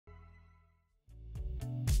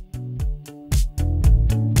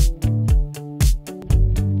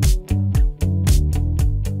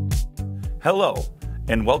Hello,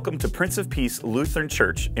 and welcome to Prince of Peace Lutheran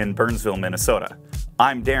Church in Burnsville, Minnesota.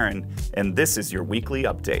 I'm Darren, and this is your weekly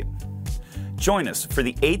update. Join us for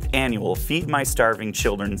the 8th annual Feed My Starving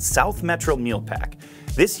Children South Metro Meal Pack.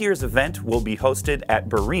 This year's event will be hosted at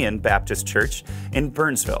Berean Baptist Church in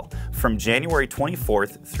Burnsville from January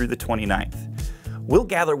 24th through the 29th. We'll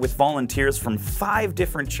gather with volunteers from 5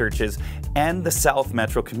 different churches and the South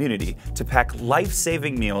Metro community to pack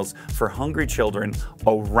life-saving meals for hungry children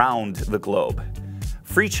around the globe.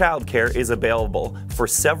 Free childcare is available for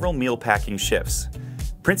several meal packing shifts.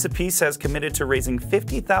 Prince of Peace has committed to raising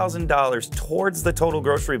 $50,000 towards the total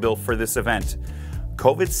grocery bill for this event.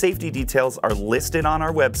 COVID safety details are listed on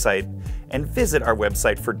our website, and visit our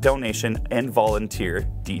website for donation and volunteer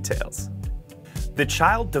details. The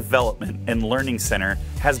Child Development and Learning Center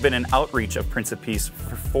has been an outreach of Prince of Peace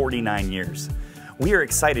for 49 years. We are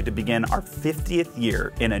excited to begin our 50th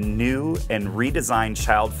year in a new and redesigned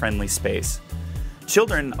child-friendly space.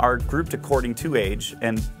 Children are grouped according to age,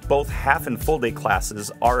 and both half and full day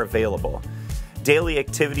classes are available. Daily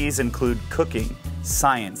activities include cooking,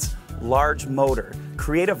 science, large motor,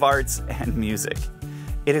 creative arts, and music.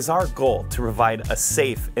 It is our goal to provide a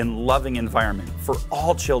safe and loving environment for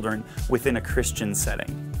all children within a Christian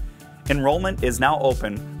setting. Enrollment is now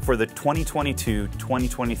open for the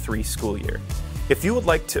 2022-2023 school year. If you would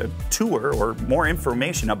like to tour or more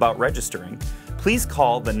information about registering, please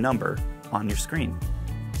call the number on your screen.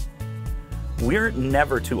 We're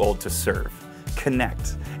never too old to serve,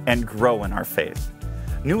 connect, and grow in our faith.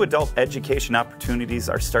 New adult education opportunities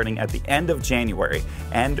are starting at the end of January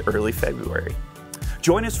and early February.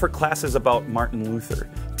 Join us for classes about Martin Luther,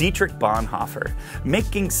 Dietrich Bonhoeffer,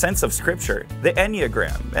 making sense of Scripture, the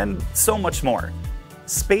Enneagram, and so much more.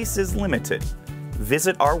 Space is limited.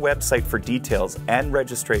 Visit our website for details and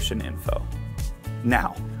registration info.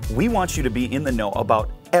 Now, we want you to be in the know about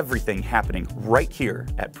everything happening right here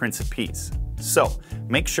at Prince of Peace. So,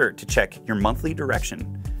 make sure to check your monthly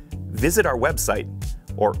direction. Visit our website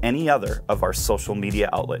or any other of our social media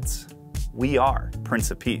outlets. We are Prince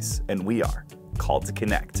of Peace, and we are called to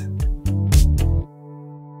connect.